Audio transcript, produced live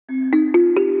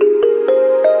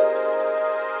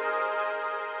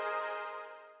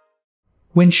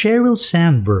When Sheryl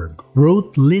Sandberg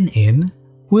wrote Lean In,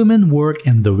 Women, Work,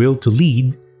 and the Will to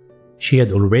Lead, she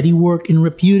had already worked in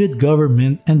reputed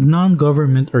government and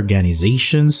non-government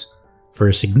organizations for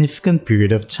a significant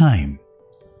period of time.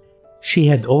 She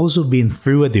had also been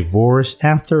through a divorce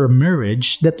after a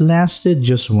marriage that lasted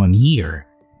just 1 year,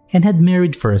 and had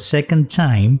married for a second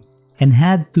time and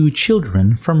had 2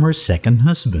 children from her second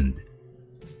husband.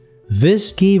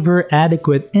 This gave her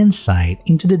adequate insight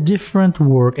into the different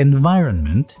work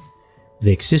environment,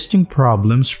 the existing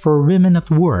problems for women at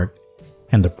work,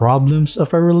 and the problems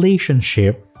of a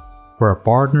relationship where a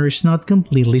partner is not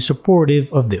completely supportive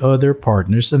of the other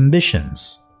partner's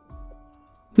ambitions.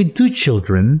 With 2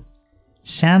 children,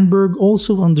 Sandberg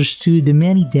also understood the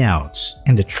many doubts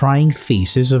and the trying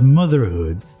phases of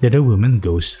motherhood that a woman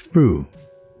goes through.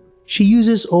 She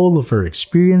uses all of her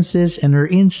experiences and her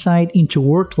insight into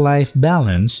work-life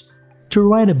balance to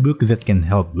write a book that can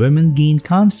help women gain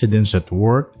confidence at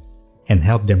work and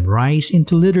help them rise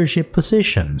into leadership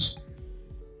positions.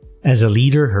 As a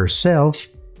leader herself,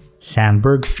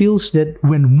 Sandberg feels that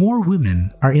when more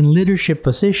women are in leadership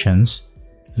positions,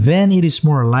 then it is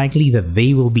more likely that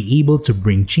they will be able to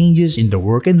bring changes in the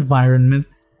work environment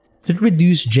that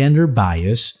reduce gender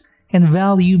bias and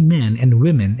value men and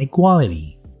women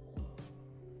equality.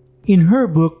 In her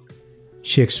book,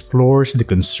 she explores the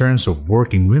concerns of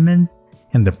working women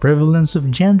and the prevalence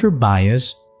of gender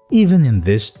bias even in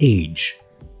this age.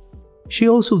 She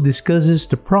also discusses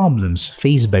the problems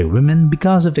faced by women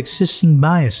because of existing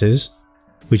biases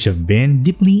which have been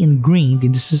deeply ingrained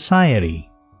in the society.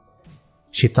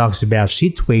 She talks about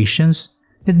situations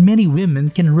that many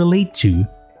women can relate to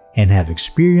and have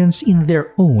experienced in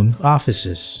their own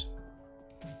offices.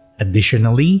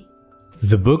 Additionally,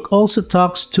 the book also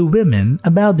talks to women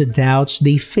about the doubts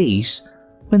they face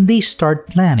when they start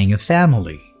planning a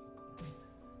family.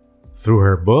 Through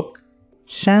her book,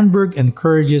 Sandberg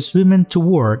encourages women to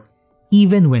work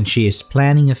even when she is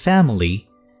planning a family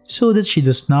so that she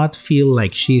does not feel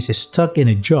like she is stuck in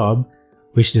a job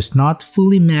which does not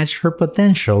fully match her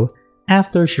potential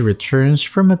after she returns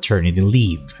from maternity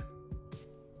leave.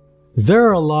 There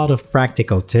are a lot of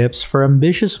practical tips for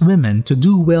ambitious women to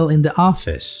do well in the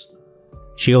office.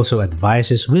 She also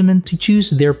advises women to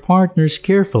choose their partners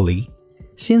carefully,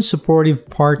 since supportive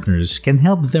partners can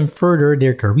help them further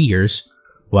their careers,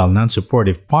 while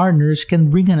non-supportive partners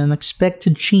can bring an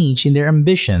unexpected change in their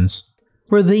ambitions,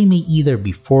 where they may either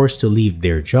be forced to leave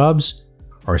their jobs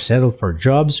or settle for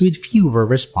jobs with fewer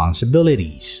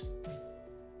responsibilities.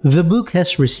 The book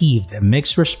has received a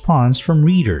mixed response from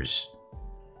readers.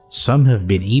 Some have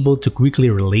been able to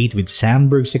quickly relate with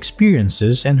Sandberg's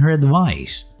experiences and her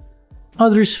advice.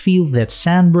 Others feel that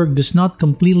Sandberg does not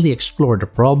completely explore the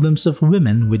problems of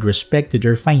women with respect to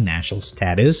their financial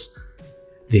status,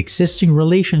 the existing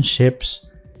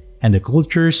relationships, and the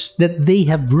cultures that they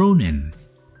have grown in.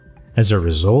 As a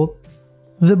result,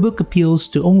 the book appeals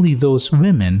to only those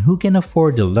women who can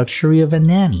afford the luxury of a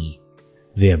nanny,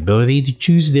 the ability to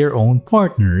choose their own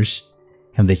partners,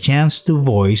 and the chance to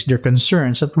voice their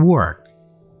concerns at work.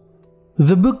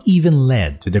 The book even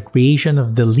led to the creation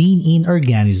of the Lean In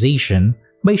organization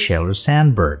by Sheryl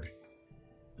Sandberg.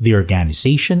 The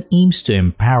organization aims to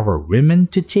empower women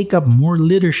to take up more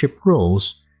leadership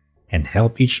roles and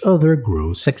help each other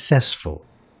grow successful.